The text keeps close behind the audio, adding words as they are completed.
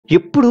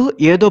ఎప్పుడు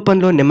ఏదో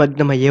పనిలో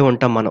నిమగ్నమయ్యే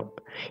ఉంటాం మనం.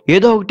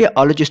 ఏదో ఒకటి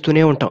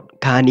ఆలోచిస్తూనే ఉంటాం.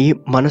 కానీ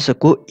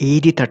మనసుకు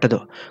ఏది తట్టదు.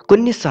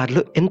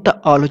 కొన్నిసార్లు ఎంత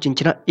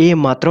ఆలోచించినా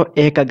ఏమాత్రం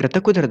ఏకాగ్రత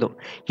కుదరదు.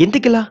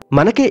 ఎందుకిలా?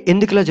 మనకే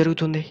ఎందుకిలా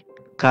జరుగుతుంది?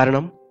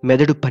 కారణం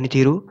మెదడు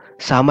పనితీరు,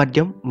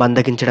 సామర్థ్యం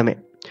మందగించడమే.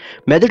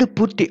 మెదడు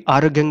పూర్తి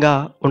ఆరోగ్యంగా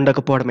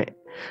ఉండకపోవడమే.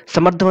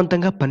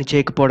 సమర్థవంతంగా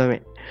పనిచేయకపోవడమే.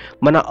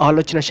 మన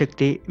ఆలోచన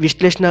శక్తి,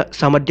 విశ్లేషణ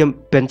సామర్థ్యం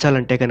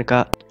పెంచాలంటే గనక,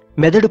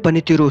 మెదడు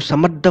పనితీరు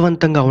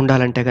సమర్థవంతంగా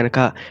ఉండాలంటే గనక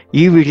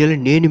ఈ వీడియోలో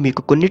నేను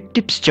మీకు కొన్ని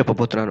టిప్స్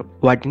చెప్పబోతున్నాను.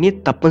 వాటిని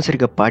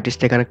తప్పనిసరిగా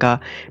పాటిస్తే గనక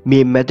మీ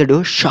మెదడు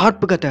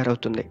షార్ప్గా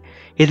తయారవుతుంది.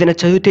 ఏదైనా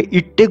చదివితే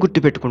ఇట్టే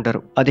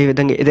గుర్తుపెట్టుకుంటారు.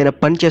 అదేవిధంగా ఏదైనా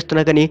పని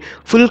చేస్తున్నా కానీ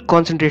ఫుల్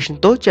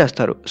కాన్సన్ట్రేషన్తో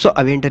చేస్తారు. సో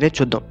అవేంటనే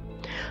చూద్దాం.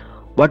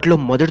 వాటిలో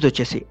మొదటిది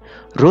వచ్చేసి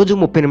రోజు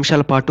 30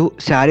 నిమిషాల పాటు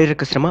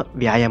శారీరక శ్రమ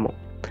వ్యాయామం.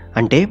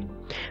 అంటే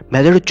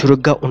మెదడు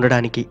చురుగ్గా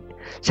ఉండడానికి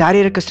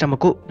శారీరక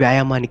శ్రమకు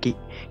వ్యాయామానికి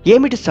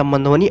ఏమిటి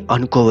సంబంధం అని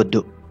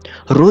అనుకోవద్దు.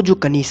 రోజు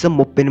కనీసం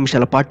 30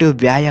 నిమిషాల పాటు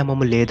వ్యాయామం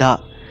లేదా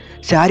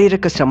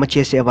శారీరక శ్రమ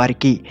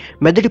చేసేవారికి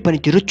మెదడు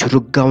పనితీరు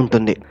చురుగ్గా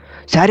ఉంటుంది.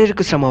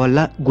 శారీరక శ్రమ వల్ల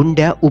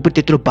గుండె,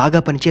 ఊపిరితిత్తులు బాగా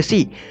పనిచేసి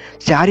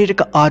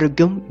శారీరక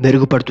ఆరోగ్యం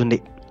మెరుగుపడుతుంది.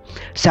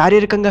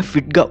 శారీరకంగా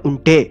ఫిట్గా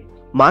ఉంటే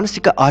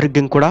మానసిక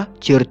ఆరోగ్యం కూడా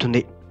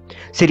చేరుతుంది.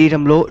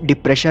 శరీరంలో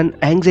డిప్రెషన్,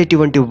 యాంగ్జైటీ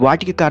వంటి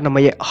వాటికి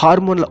కారణమయ్యే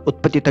హార్మోన్ల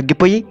ఉత్పత్తి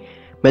తగ్గిపోయి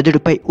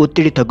మెదడుపై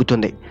ఒత్తిడి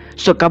తగ్గుతుంది.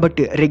 సో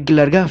కాబట్టి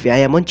రెగ్యులర్గా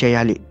వ్యాయామం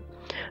చేయాలి.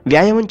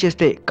 వ్యాయామం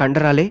చేస్తే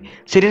కండరాలే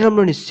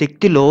శరీరంలోని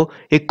శక్తిలో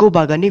ఎక్కువ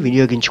భాగాన్ని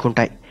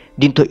వినియోగించుకుంటాయి.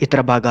 దీంతో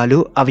ఇతర భాగాలు,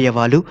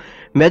 అవయవాలు,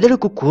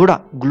 మెదడుకు కూడా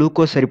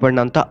గ్లూకోజ్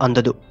సరిపడినంత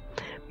అందదు.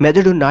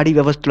 మెదడు నాడీ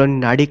వ్యవస్థలోని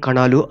నాడీ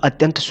కణాలు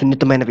అత్యంత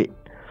సున్నితమైనవి.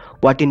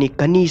 వాటిని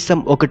కనీసం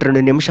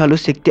 1-2 నిమిషాలు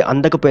శక్తి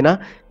అందకపోయినా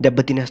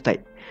దెబ్బతినేస్తాయి.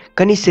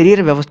 కానీ శరీర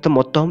వ్యవస్థ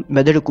మొత్తం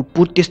మెదడుకు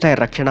పూర్తిస్థాయి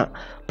రక్షణ,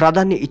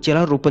 ప్రాధాన్యం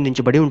ఇచ్చేలా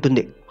రూపొందించబడి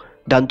ఉంటుంది.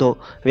 దాంతో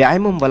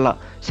వ్యాయామం వల్ల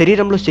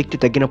శరీరంలో శక్తి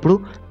తగ్గినప్పుడు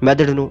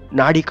మెదడును,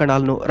 నాడీ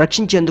కణాలను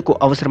రక్షించేందుకు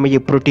అవసరమయ్యే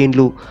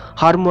ప్రోటీన్లు,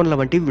 హార్మోన్ల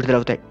వంటివి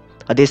విడుదలవుతాయి.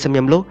 అదే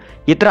సమయంలో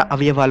ఇతర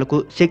అవయవాలకు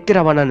శక్తి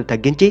రవాణాను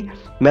తగ్గించి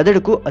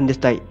మెదడుకు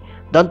అందిస్తాయి.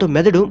 దాంతో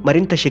మెదడు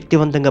మరింత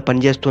శక్తివంతంగా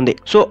పనిచేస్తుంది.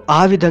 సో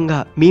ఆ విధంగా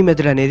మీ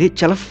మెదడు అనేది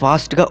చాలా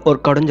ఫాస్ట్గా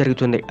వర్క్ అవడం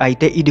జరుగుతుంది.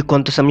 అయితే ఇది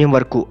కొంత సమయం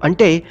వరకు,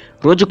 అంటే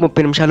రోజుకు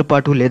 30 నిమిషాల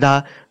పాటు లేదా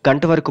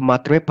గంట వరకు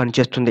మాత్రమే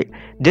పనిచేస్తుంది.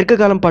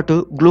 దీర్ఘకాలం పాటు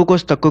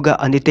గ్లూకోజ్ తక్కువగా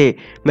అందితే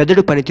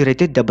మెదడు పనితీరు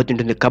అయితే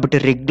దెబ్బతింటుంది. కాబట్టి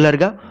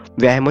రెగ్యులర్గా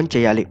వ్యాయామం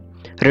చేయాలి.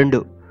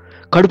 2,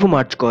 కడుపు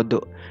మార్చుకోవద్దు.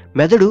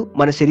 మెదడు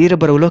మన శరీర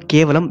బరువులో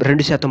కేవలం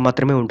 2%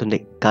 మాత్రమే ఉంటుంది.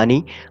 కానీ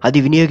అది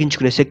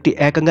వినియోగించుకునే శక్తి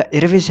ఏకంగా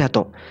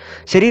 20%.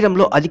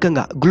 శరీరంలో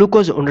అధికంగా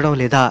గ్లూకోజ్ ఉండడం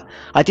లేదా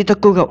అతి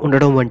తక్కువగా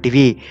ఉండడం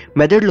వంటివి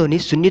మెదడులోని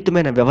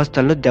సున్నితమైన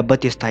వ్యవస్థలను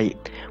దెబ్బతీస్తాయి.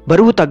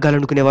 బరువు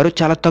తగ్గాలనుకునేవారు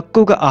చాలా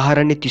తక్కువగా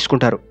ఆహారాన్ని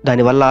తీసుకుంటారు.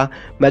 దానివల్ల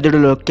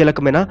మెదడులో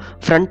కీలకమైన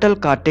ఫ్రంటల్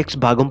కార్టెక్స్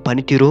భాగం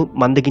పనితీరు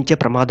మందగించే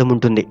ప్రమాదం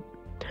ఉంటుంది.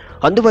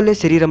 అందువల్లే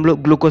శరీరంలో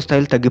గ్లూకోజ్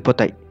స్థాయిలు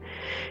తగ్గిపోతాయి.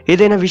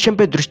 ఏదైనా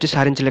విషయంపై దృష్టి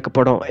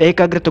సారించలేకపోవడం,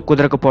 ఏకాగ్రత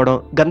కుదరకపోవడం,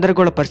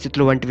 గందరగోళ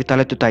పరిస్థితులు వంటివి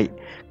తలెత్తుతాయి.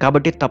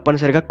 కాబట్టి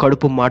తప్పనిసరిగా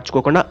కడుపు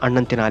మార్చుకోకుండా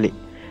అన్నం తినాలి.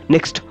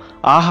 నెక్స్ట్,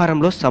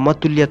 ఆహారంలో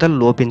సమతుల్యత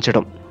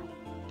లోపించడం.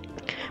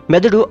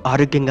 మెదడు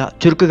ఆరోగ్యంగా,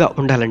 చురుకుగా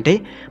ఉండాలంటే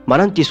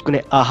మనం తీసుకునే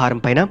ఆహారం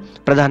పైన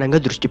ప్రధానంగా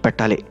దృష్టి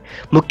పెట్టాలి.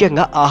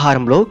 ముఖ్యంగా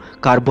ఆహారంలో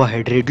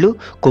కార్బోహైడ్రేట్లు,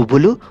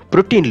 కొవ్వులు,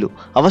 ప్రోటీన్లు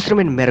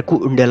అవసరమైన మేరకు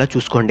ఉండేలా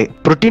చూసుకోండి.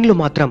 ప్రోటీన్లు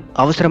మాత్రం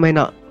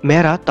అవసరమైన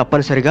మేర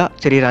తప్పనిసరిగా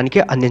శరీరానికి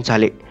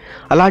అందించాలి.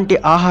 అలాంటి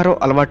ఆహారం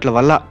అలవాట్ల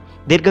వల్ల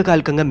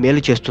దీర్ఘకాలికంగా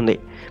మేలు చేస్తుంది.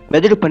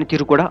 మెదడు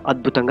పనితీరు కూడా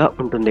అద్భుతంగా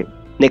ఉంటుంది.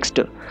 నెక్స్ట్,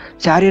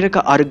 శారీరక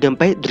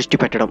ఆరోగ్యంపై దృష్టి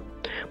పెట్టడం.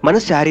 మన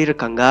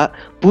శారీరకంగా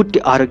పూర్తి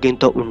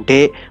ఆరోగ్యంతో ఉంటే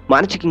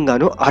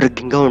మానసికంగానూ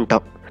ఆరోగ్యంగా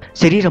ఉంటాం.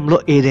 శరీరంలో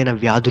ఏదైనా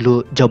వ్యాధులు,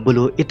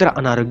 జబ్బులు, ఇతర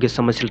అనారోగ్య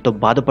సమస్యలతో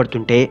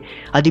బాధపడుతుంటే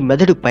అది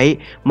మెదడుపై,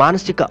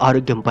 మానసిక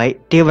ఆరోగ్యంపై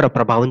తీవ్ర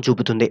ప్రభావం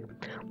చూపుతుంది.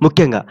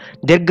 ముఖ్యంగా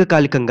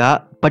దీర్ఘకాలికంగా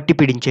పట్టి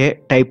పీడించే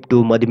టైప్ 2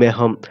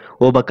 మధుమేహం,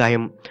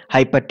 ఊబకాయం,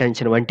 హైపర్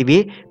టెన్షన్ వంటివి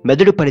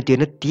మెదడు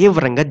పనితీరును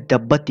తీవ్రంగా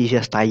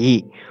దెబ్బతీసేస్తాయి.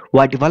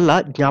 వాటి వల్ల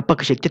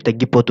జ్ఞాపక శక్తి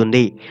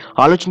తగ్గిపోతుంది.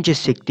 ఆలోచించే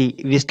శక్తి,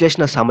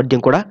 విశ్లేషణ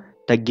సామర్థ్యం కూడా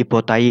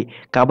తగ్గిపోతాయి.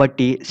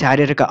 కాబట్టి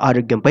శారీరక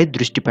ఆరోగ్యంపై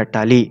దృష్టి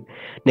పెట్టాలి.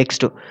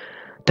 నెక్స్ట్,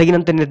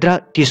 తగినంత నిద్ర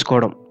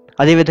తీసుకోవడం,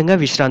 అదేవిధంగా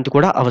విశ్రాంతి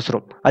కూడా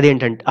అవసరం.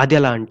 అది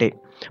ఎలా అంటే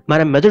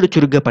మన మెదడు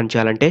చురుగ్గా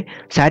పనిచేయాలంటే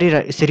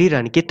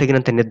శరీరానికి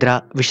తగినంత నిద్ర,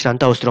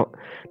 విశ్రాంతి అవసరం.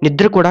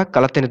 నిద్ర కూడా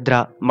కలత నిద్ర,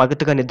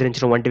 మగతగా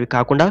నిద్రించడం వంటివి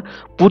కాకుండా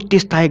పూర్తి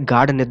స్థాయి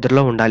గాఢ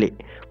నిద్రలో ఉండాలి.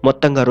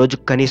 మొత్తంగా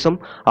రోజుకు కనీసం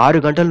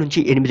 6 గంటల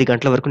నుంచి 8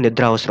 గంటల వరకు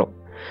నిద్ర అవసరం.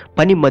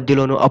 పని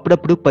మధ్యలోనూ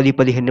అప్పుడప్పుడు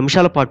 10-15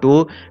 నిమిషాల పాటు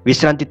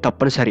విశ్రాంతి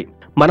తప్పనిసరి.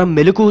 మనం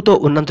మెలకువతో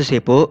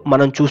ఉన్నంతసేపు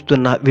మనం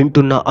చూస్తున్న,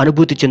 వింటున్న,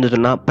 అనుభూతి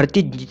చెందుతున్న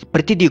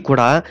ప్రతిదీ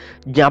కూడా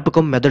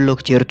జ్ఞాపకం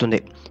మెదడులోకి చేరుతుంది.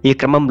 ఈ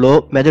క్రమంలో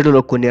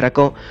మెదడులో కొన్ని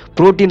రకం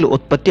ప్రోటీన్లు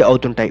ఉత్పత్తి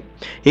అవుతుంటాయి.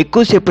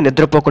 ఎక్కువసేపు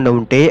నిద్రపోకుండా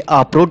ఉంటే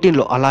ఆ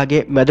ప్రోటీన్లు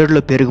అలాగే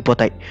మెదడులో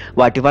పెరిగిపోతాయి.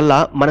 వాటి వల్ల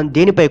మనం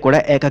దేనిపై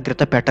కూడా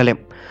ఏకాగ్రత పెట్టలేం,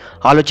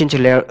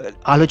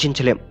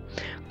 ఆలోచించలేం.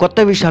 కొత్త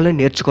విషయాలను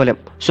నేర్చుకోలేం.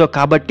 సో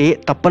కాబట్టి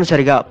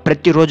తప్పనిసరిగా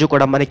ప్రతిరోజు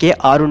కూడా మనకి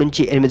 6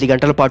 నుంచి 8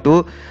 గంటల పాటు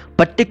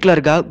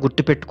పర్టిక్యులర్గా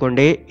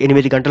గుర్తుపెట్టుకోండి,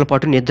 8 గంటల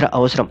పాటు నిద్ర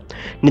అవసరం.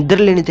 నిద్ర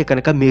లేనిదే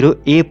కనుక మీరు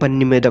ఏ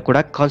పని మీద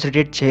కూడా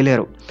కాన్సన్ట్రేట్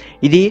చేయలేరు.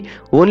 ఇది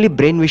ఓన్లీ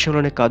బ్రెయిన్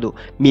విషయంలోనే కాదు,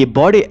 మీ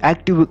బాడీ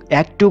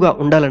యాక్టివ్గా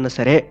ఉండాలన్నా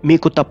సరే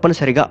మీకు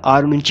తప్పనిసరిగా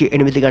 6 నుంచి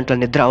 8 గంటల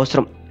నిద్ర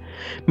అవసరం.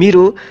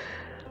 మీరు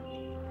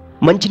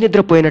మంచి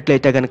నిద్ర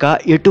పోయినట్లయితే కనుక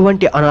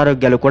ఎటువంటి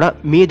అనారోగ్యాలు కూడా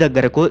మీ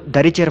దగ్గరకు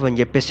దరిచేరవని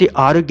చెప్పేసి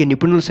ఆరోగ్య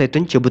నిపుణులు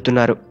సైతం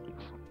చెబుతున్నారు.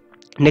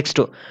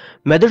 నెక్స్ట్,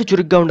 మెదడు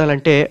చురుగ్గా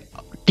ఉండాలంటే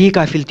టీ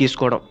కాఫీలు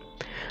తీసుకోవడం.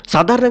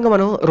 సాధారణంగా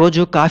మనం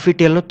రోజు కాఫీ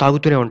టీలను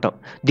తాగుతూనే ఉంటాం.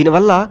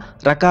 దీనివల్ల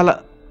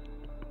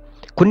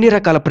కొన్ని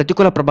రకాల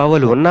ప్రతికూల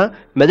ప్రభావాలు ఉన్నా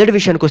మెదడు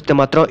విషయానికి వస్తే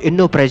మాత్రం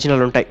ఎన్నో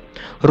ప్రయోజనాలు ఉంటాయి.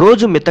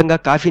 రోజు మితంగా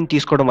కాఫీని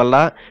తీసుకోవడం వల్ల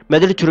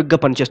మెదడు చురుగ్గా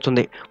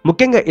పనిచేస్తుంది.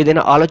 ముఖ్యంగా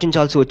ఏదైనా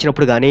ఆలోచించాల్సి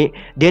వచ్చినప్పుడు కానీ,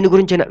 దేని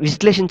గురించైనా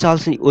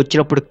విశ్లేషించాల్సి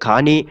వచ్చినప్పుడు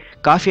కానీ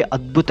కాఫీ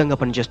అద్భుతంగా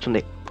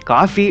పనిచేస్తుంది.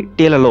 కాఫీ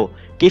టీలలో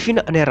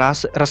కెఫిన్ అనే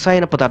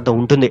రసాయన పదార్థం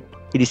ఉంటుంది.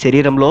 ఇది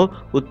శరీరంలో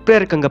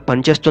ఉత్ప్రేరకంగా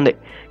పనిచేస్తుంది.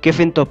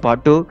 కెఫిన్తో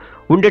పాటు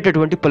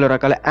ఉండేటటువంటి పలు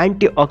రకాల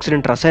యాంటీ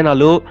ఆక్సిడెంట్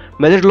రసాయనాలు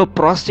మెదడులో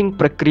ప్రాసెసింగ్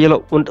ప్రక్రియలో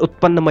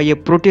ఉత్పన్నమయ్యే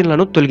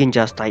ప్రోటీన్లను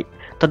తొలగించేస్తాయి.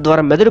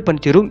 తద్వారా మెదడు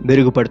పనితీరు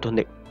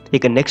మెరుగుపడుతుంది.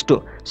 ఇక నెక్స్ట్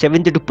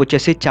 7th టిప్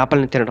వచ్చేసి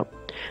చేపలను తినడం.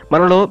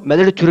 మనలో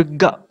మెదడు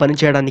చురుగ్గా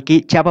పనిచేయడానికి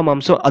చేప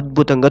మాంసం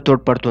అద్భుతంగా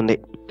తోడ్పడుతుంది.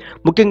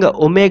 ముఖ్యంగా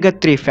ఒమేగా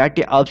 3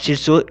 ఫ్యాటీ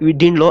ఆసిడ్స్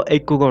దీనిలో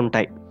ఎక్కువగా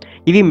ఉంటాయి.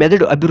 ఇవి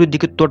మెదడు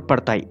అభివృద్ధికి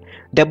తోడ్పడతాయి.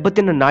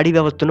 దెబ్బతిన్న నాడీ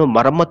వ్యవస్థను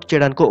మరమ్మతు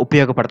చేయడానికి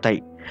ఉపయోగపడతాయి.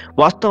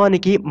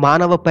 వాస్తవానికి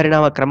మానవ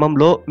పరిణామ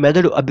క్రమంలో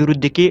మెదడు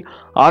అభివృద్ధికి,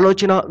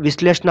 ఆలోచన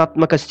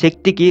విశ్లేషణాత్మక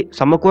శక్తికి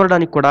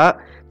సమకూరడానికి కూడా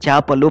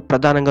చేపలు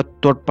ప్రధానంగా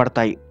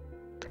తోడ్పడతాయి.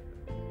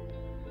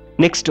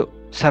 నెక్స్ట్,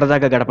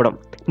 సరదాగా గడపడం.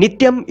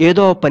 నిత్యం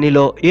ఏదో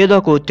పనిలో ఏదో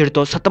ఒక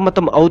ఒత్తిడితో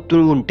సతమతం అవుతూ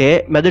ఉంటే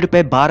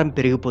మెదడుపై భారం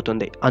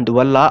పెరిగిపోతుంది.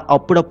 అందువల్ల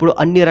అప్పుడప్పుడు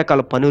అన్ని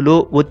రకాల పనులు,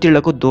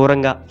 ఒత్తిళ్లకు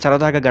దూరంగా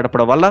సరదాగా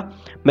గడపడం వల్ల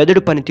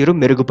మెదడు పనితీరు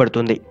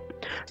మెరుగుపడుతుంది.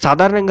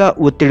 సాధారణంగా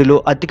ఒత్తిడిలో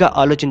అతిగా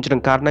ఆలోచించడం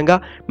కారణంగా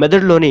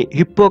మెదడులోని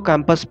హిప్పో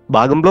క్యాంపస్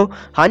భాగంలో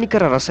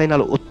హానికర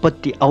రసాయనాలు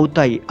ఉత్పత్తి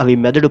అవుతాయి. అవి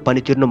మెదడు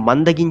పనితీరును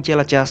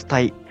మందగించేలా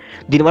చేస్తాయి.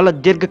 దీనివల్ల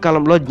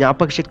దీర్ఘకాలంలో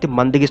జ్ఞాపక శక్తి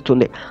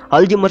మందగిస్తుంది.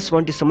 అల్జీమర్స్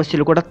వంటి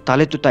సమస్యలు కూడా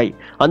తలెత్తుతాయి.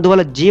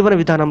 అందువల్ల జీవన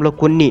విధానంలో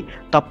కొన్ని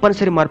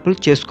తప్పనిసరి మార్పులు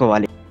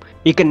చేసుకోవాలి.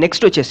 ఇక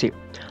నెక్స్ట్ వచ్చేసి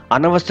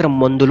అనవసర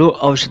మందులు,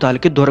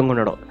 ఔషధాలకి దూరంగా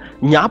ఉండడం.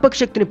 జ్ఞాపక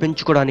శక్తిని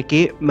పెంచుకోవడానికి,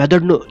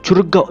 మెదడును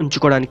చురుగ్గా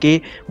ఉంచుకోవడానికి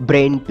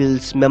బ్రెయిన్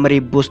పిల్స్, మెమరీ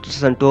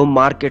బూస్టర్స్ అంటూ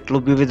మార్కెట్లో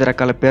వివిధ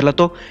రకాల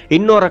పేర్లతో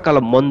ఎన్నో రకాల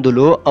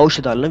మందులు,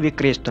 ఔషధాలను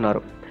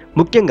విక్రయిస్తున్నారు.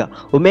 ముఖ్యంగా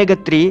ఒమేగా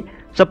 3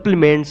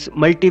 సప్లిమెంట్స్,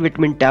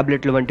 మల్టీవిటమిన్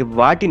ట్యాబ్లెట్లు వంటి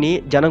వాటిని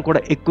జనం కూడా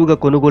ఎక్కువగా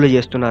కొనుగోలు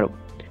చేస్తున్నారు.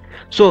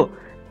 సో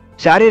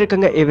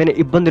శారీరకంగా ఏవైనా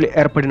ఇబ్బందులు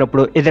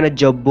ఏర్పడినప్పుడు, ఏదైనా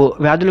జబ్బు,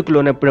 వ్యాధులకు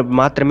లోనప్పుడు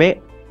మాత్రమే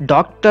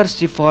డాక్టర్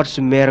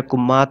సిఫార్సు మేరకు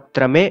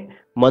మాత్రమే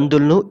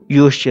మందులను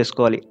యూజ్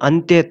చేసుకోవాలి.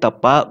 అంతే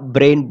తప్ప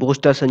బ్రెయిన్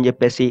బూస్టర్స్ అని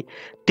చెప్పేసి,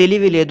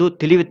 తెలివి లేదు,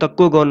 తెలివి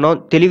తక్కువగా ఉన్నాం,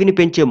 తెలివిని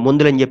పెంచే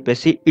మందులని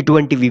చెప్పేసి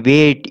ఇటువంటివి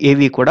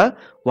ఏవి కూడా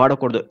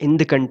వాడకూడదు.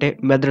 ఎందుకంటే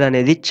మెదడు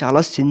అనేది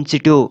చాలా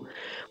సెన్సిటివ్.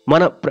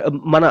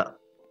 మన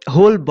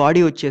హోల్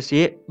బాడీ వచ్చేసి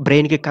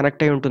బ్రెయిన్కి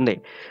కనెక్ట్ అయి ఉంటుంది.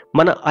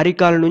 మన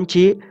అరికాల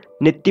నుంచి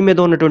నెత్తి మీద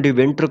ఉన్నటువంటి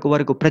వెంట్రుక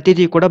వరకు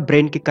ప్రతిదీ కూడా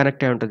బ్రెయిన్కి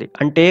కనెక్ట్ అయి ఉంటుంది.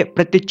 అంటే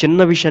ప్రతి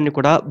చిన్న విషయాన్ని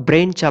కూడా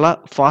బ్రెయిన్ చాలా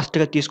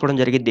ఫాస్ట్గా తీసుకోవడం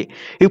జరిగింది.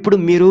 ఇప్పుడు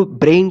మీరు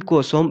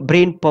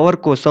బ్రెయిన్ పవర్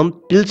కోసం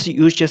పిల్స్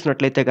యూజ్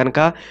చేసినట్లయితే కనుక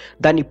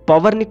దాని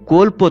పవర్ని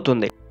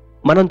కోల్పోతుంది.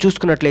 మనం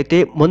చూసుకున్నట్లయితే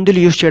మందులు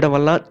యూజ్ చేయడం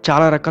వల్ల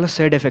చాలా రకాల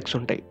సైడ్ ఎఫెక్ట్స్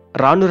ఉంటాయి.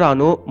 రాను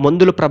రాను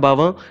మందుల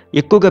ప్రభావం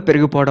ఎక్కువగా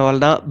పెరిగిపోవడం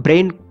వలన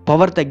బ్రెయిన్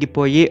పవర్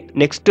తగ్గిపోయి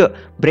నెక్స్ట్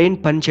బ్రెయిన్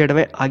పని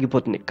చేయడమే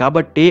ఆగిపోతుంది.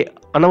 కాబట్టి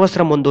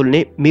అనవసర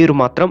మందుల్ని మీరు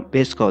మాత్రం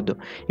వేసుకోవద్దు.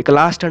 ఇక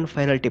లాస్ట్ అండ్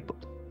ఫైనల్ టిప్,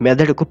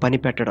 మెదడుకు పని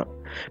పెట్టడం.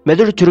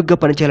 మెదడు చురుగ్గా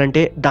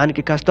పనిచేయాలంటే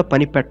దానికి కాస్త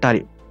పని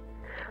పెట్టాలి.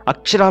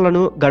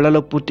 అక్షరాలను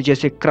గళ్ళలో పూర్తి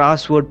చేసే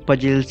cross word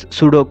puzzles,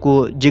 sudoku,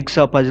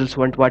 jigsaw puzzles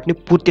వంటి వాటిని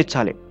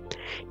పూర్తించాలి.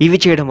 ఇవి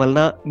చేయడం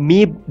వలన మీ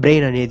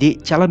బ్రెయిన్ అనేది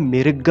చాలా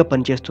మెరుగ్గా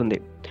పనిచేస్తుంది.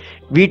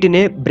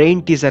 వీటినే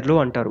బ్రెయిన్ టీజర్లు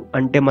అంటారు.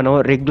 అంటే మనం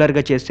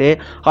రెగ్యులర్గా చేసే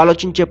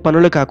ఆలోచించే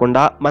పనులు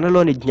కాకుండా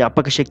మనలోని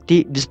జ్ఞాపక శక్తి,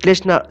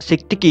 విశ్లేషణ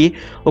శక్తికి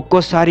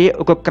ఒక్కోసారి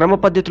ఒక క్రమ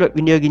పద్ధతిలో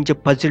వినియోగించే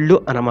పజిళ్ళు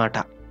అన్నమాట.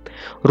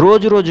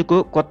 రోజు రోజుకు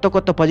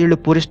కొత్త పజిళ్ళు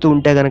పూరిస్తూ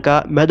ఉంటే గనక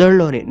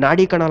మెదడులోని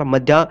నాడీ కణాల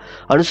మధ్య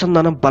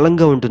అనుసంధానం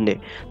బలంగా ఉంటుంది.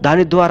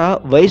 దాని ద్వారా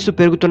వయసు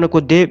పెరుగుతున్న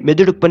కొద్దీ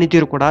మెదడు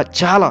పనితీరు కూడా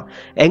చాలా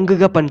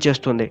యంగ్గా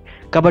పనిచేస్తుంది.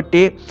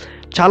 కాబట్టి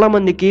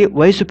చాలామందికి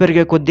వయసు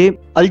పెరిగే కొద్దీ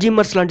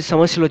అల్జీమర్స్ లాంటి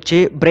సమస్యలు వచ్చి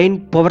బ్రెయిన్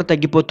పవర్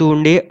తగ్గిపోతూ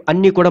ఉండి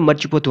అన్నీ కూడా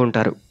మర్చిపోతూ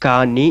ఉంటారు.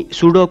 కానీ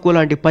సుడోకు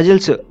లాంటి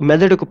పజిల్స్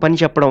మెదడుకు పని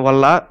చెప్పడం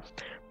వల్ల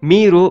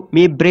మీరు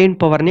మీ బ్రెయిన్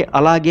పవర్ని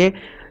అలాగే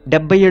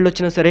 70 ఏళ్ళు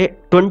వచ్చినా సరే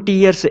 20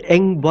 ఇయర్స్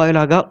యంగ్ బాయ్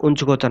లాగా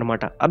ఉంచుకోవచ్చు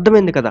అనమాట.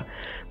 అర్థమైంది కదా?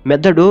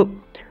 మెదడు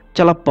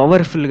చాలా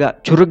పవర్ఫుల్గా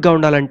చురుగ్గా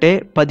ఉండాలంటే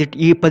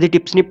ఈ 10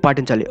 టిప్స్ని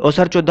పాటించాలి.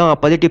 ఒకసారి చూద్దాం. ఆ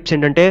 10 టిప్స్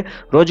ఏంటంటే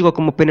రోజుకు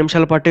ఒక 30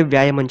 నిమిషాల పాటు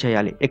వ్యాయామం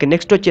చేయాలి. ఇక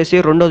నెక్స్ట్ వచ్చేసి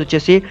రెండోది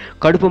వచ్చేసి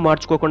కడుపు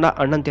మార్చుకోకుండా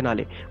అన్నం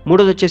తినాలి.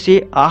 మూడోది వచ్చేసి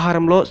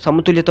ఆహారంలో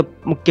సమతుల్యత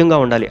ముఖ్యంగా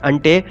ఉండాలి.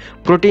 అంటే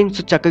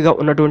ప్రోటీన్స్ చక్కగా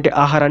ఉన్నటువంటి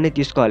ఆహారాన్ని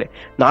తీసుకోవాలి.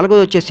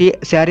 నాలుగోది వచ్చేసి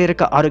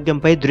శారీరక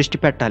ఆరోగ్యంపై దృష్టి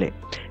పెట్టాలి.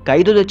 ఇక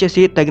ఐదోది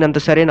వచ్చేసి తగినంత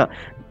సరైన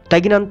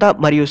తగినంత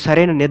మరియు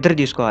సరైన నిద్ర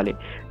తీసుకోవాలి.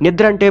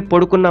 నిద్ర అంటే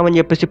పడుకున్నామని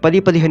చెప్పేసి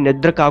 10-15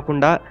 నిద్ర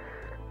కాకుండా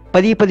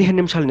 10-15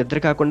 నిమిషాలు నిద్ర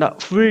కాకుండా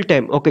ఫుల్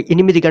టైం ఒక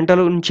 8 గంటల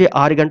నుంచి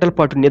 6 గంటల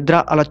పాటు నిద్ర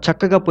అలా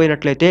చక్కగా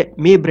పోయినట్లయితే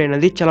మీ బ్రెయిన్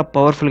అనేది చాలా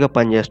పవర్ఫుల్గా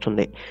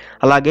పనిచేస్తుంది.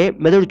 అలాగే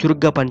మెదడు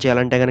చురుగ్గా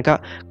పనిచేయాలంటే కనుక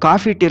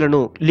కాఫీ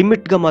టీలను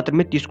లిమిట్గా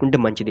మాత్రమే తీసుకుంటే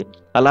మంచిది.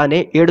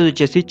 అలానే ఏడోది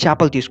వచ్చేసి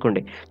చేపలు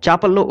తీసుకోండి.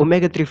 చేపల్లో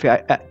ఒమేగా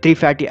 3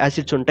 ఫ్యాటీ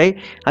యాసిడ్స్ ఉంటాయి.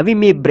 అవి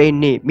మీ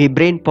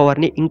బ్రెయిన్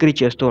పవర్ని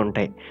ఇంక్రీజ్ చేస్తూ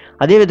ఉంటాయి.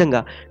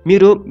 అదేవిధంగా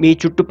మీరు మీ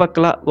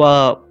చుట్టుపక్కల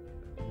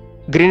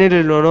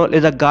గ్రీనరీలోనో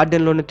లేదా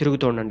గార్డెన్లోనో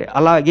తిరుగుతూ ఉండండి.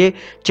 అలాగే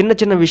చిన్న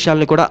చిన్న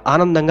విషయాల్ని కూడా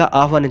ఆనందంగా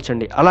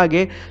ఆహ్వానించండి.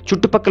 అలాగే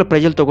చుట్టుపక్కల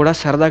ప్రజలతో కూడా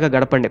సరదాగా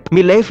గడపండి.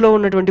 మీ లైఫ్లో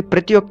ఉన్నటువంటి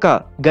ప్రతి ఒక్క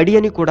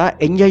గడియని కూడా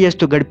ఎంజాయ్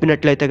చేస్తూ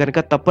గడిపినట్లయితే కనుక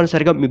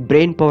తప్పనిసరిగా మీ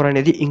బ్రెయిన్ పవర్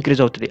అనేది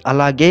ఇంక్రీజ్ అవుతుంది.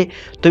 అలాగే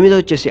 9ది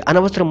వచ్చేసి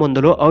అనవసర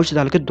మందులు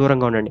ఔషధాలకి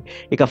దూరంగా ఉండండి.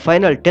 ఇక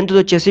ఫైనల్ 10th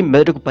వచ్చేసి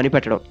మెదడుకు పని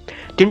పెట్టడం.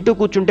 తింటూ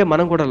కూర్చుంటే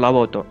మనం కూడా లావ్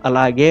అవుతాం.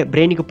 అలాగే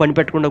బ్రెయిన్కి పని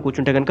పెట్టకుండా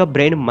కూర్చుంటే కనుక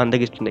బ్రెయిన్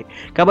మందగిస్తుంది.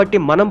 కాబట్టి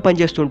మనం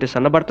పనిచేస్తుంటే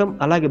సన్నబడతాం.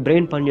 అలాగే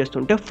బ్రెయిన్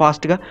పనిచేస్తుంటే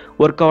ఫాస్ట్గా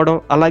వర్క్ అవ్వడం,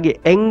 అలాగే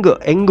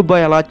యంగ్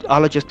బాయ్ ఎలా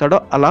ఆలోచిస్తాడో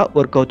అలా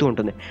వర్క్ అవుతూ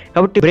ఉంటుంది.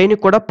 కాబట్టి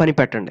బ్రెయిన్కి కూడా పని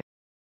పెట్టండి.